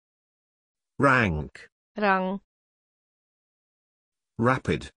rank, rang,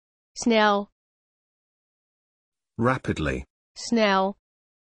 rapid, snel, rapidly, snel,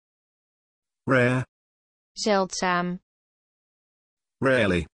 rare, zeldzaam,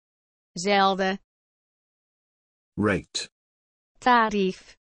 rarely, zelden, rate,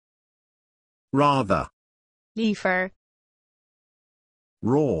 tarief, rather, liever,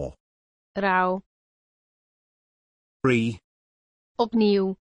 raw, rauw, free,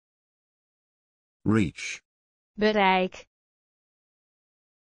 opnieuw, reach, bereik,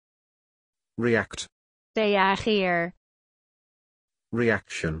 react, reageer,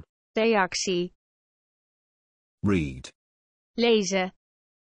 reaction, reactie, read, lezen,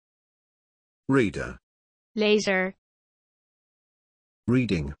 reader, lezer,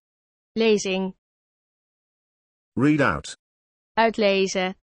 reading, lezing, read out,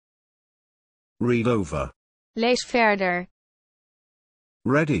 uitlezen, read over, lees verder,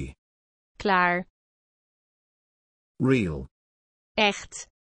 ready, klaar, real, echt,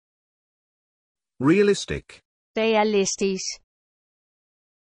 realistic, realistisch,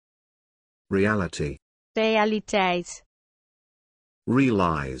 reality, realiteit,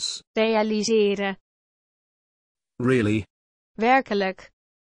 realize, realiseren, really, werkelijk,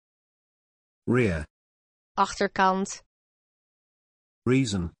 rear, achterkant,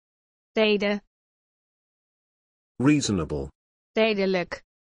 reason, reden, reasonable, redelijk,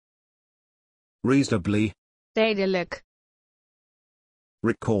 reasonably, redelijk,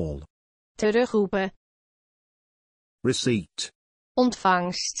 recall, terugroepen, receipt,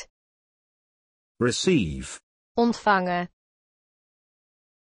 ontvangst, receive, ontvangen,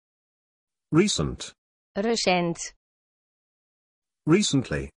 recent, recent,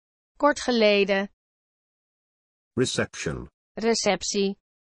 recently, kort geleden, reception, receptie,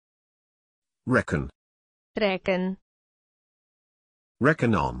 reckon, rekken,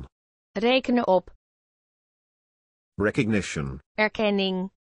 reckon on, rekenen op, recognition, erkenning,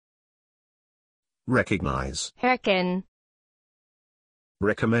 recognize, herken,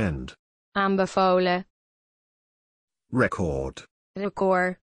 recommend, aanbevolen, record,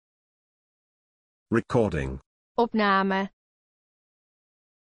 record, recording, opname,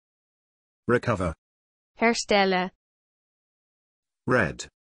 recover, herstellen, red,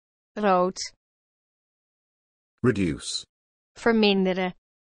 rood, reduce, verminderen,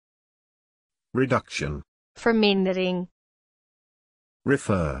 reduction, vermindering,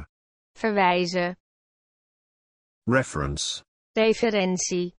 refer, verwijzen, reference,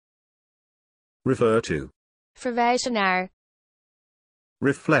 referentie, refer to, verwijzen naar,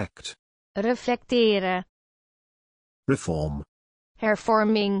 reflect, reflecteren, reform,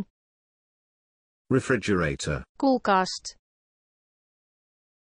 hervorming, refrigerator, koelkast,